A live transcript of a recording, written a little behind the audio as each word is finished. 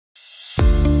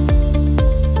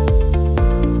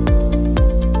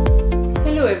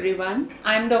everyone.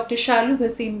 I am Dr. Shaloo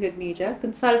Bhasin,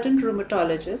 consultant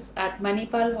rheumatologist at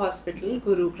Manipal Hospital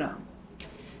Gurugram.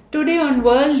 Today on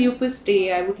World Lupus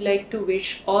Day, I would like to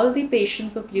wish all the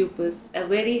patients of lupus a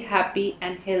very happy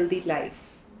and healthy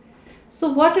life. So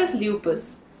what is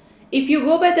lupus? If you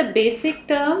go by the basic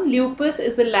term, lupus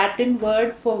is the Latin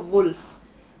word for wolf.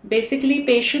 Basically,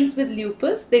 patients with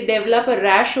lupus, they develop a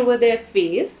rash over their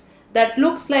face that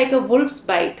looks like a wolf's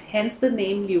bite, hence the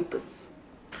name lupus.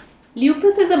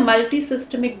 Lupus is a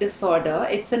multisystemic disorder.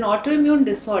 It's an autoimmune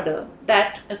disorder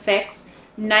that affects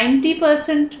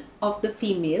 90% of the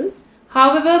females.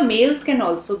 However, males can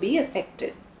also be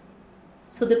affected.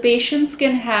 So the patients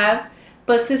can have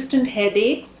persistent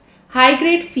headaches,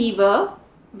 high-grade fever,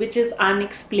 which is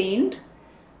unexplained,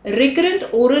 recurrent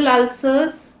oral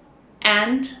ulcers,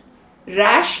 and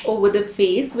rash over the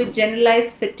face with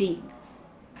generalized fatigue.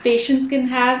 Patients can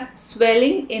have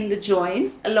swelling in the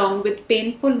joints along with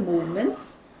painful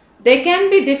movements. There can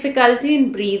be difficulty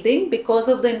in breathing because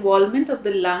of the involvement of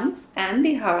the lungs and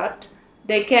the heart.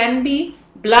 There can be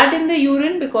blood in the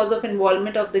urine because of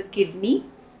involvement of the kidney.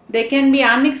 There can be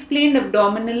unexplained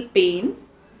abdominal pain,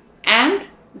 and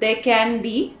there can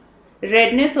be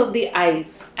redness of the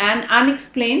eyes and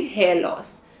unexplained hair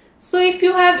loss. So if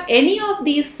you have any of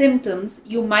these symptoms,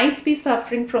 you might be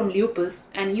suffering from lupus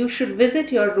and you should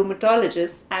visit your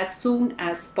rheumatologist as soon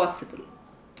as possible.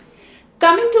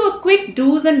 Coming to a quick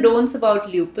do's and don'ts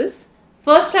about lupus,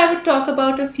 first I would talk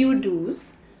about a few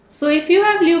do's. So if you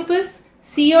have lupus,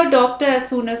 see your doctor as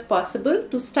soon as possible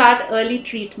to start early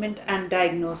treatment and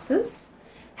diagnosis.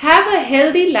 Have a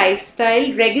healthy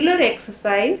lifestyle, regular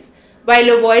exercise while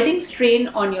avoiding strain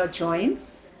on your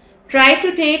joints. Try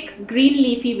to take green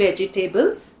leafy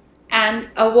vegetables and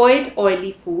avoid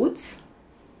oily foods.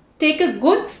 Take a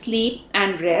good sleep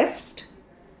and rest.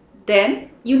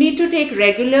 Then you need to take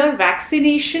regular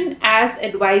vaccination as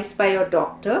advised by your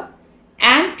doctor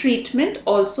and treatment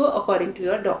also according to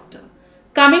your doctor.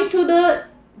 Coming to the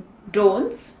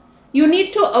don'ts, you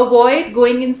need to avoid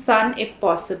going in sun if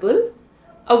possible.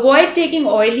 Avoid taking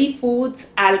oily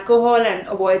foods, alcohol, and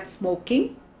avoid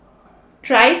smoking.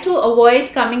 Try to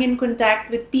avoid coming in contact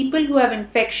with people who have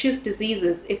infectious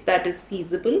diseases if that is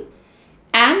feasible,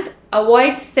 and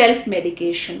avoid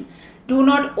self-medication. Do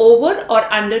not over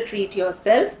or under-treat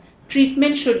yourself.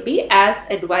 Treatment should be as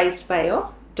advised by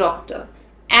your doctor.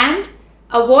 And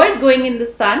avoid going in the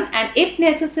sun, and if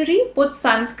necessary, put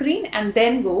sunscreen and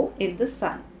then go in the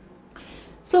sun.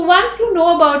 So once you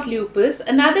know about lupus,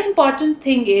 another important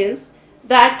thing is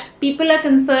that people are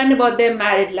concerned about their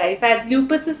married life, as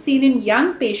lupus is seen in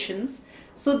young patients,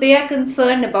 so they are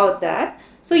concerned about that.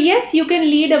 So yes, you can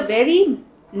lead a very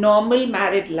normal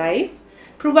married life,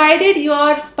 provided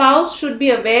your spouse should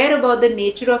be aware about the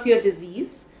nature of your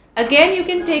disease. Again, you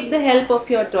can take the help of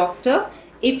your doctor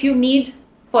if you need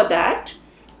for that,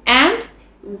 and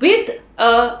with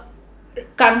a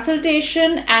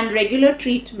consultation and regular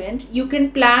treatment, you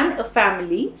can plan a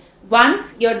family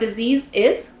once your disease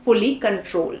is fully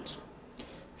controlled.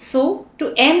 So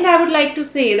to end, I would like to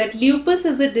say that lupus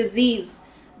is a disease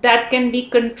that can be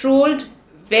controlled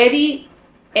very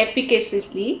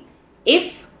efficaciously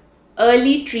if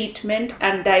early treatment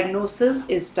and diagnosis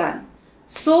is done.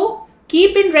 So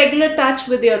keep in regular touch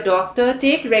with your doctor,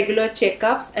 take regular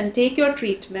checkups and take your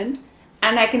treatment,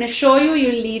 and I can assure you,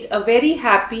 you'll lead a very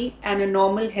happy and a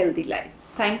normal healthy life.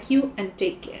 Thank you and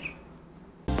take care.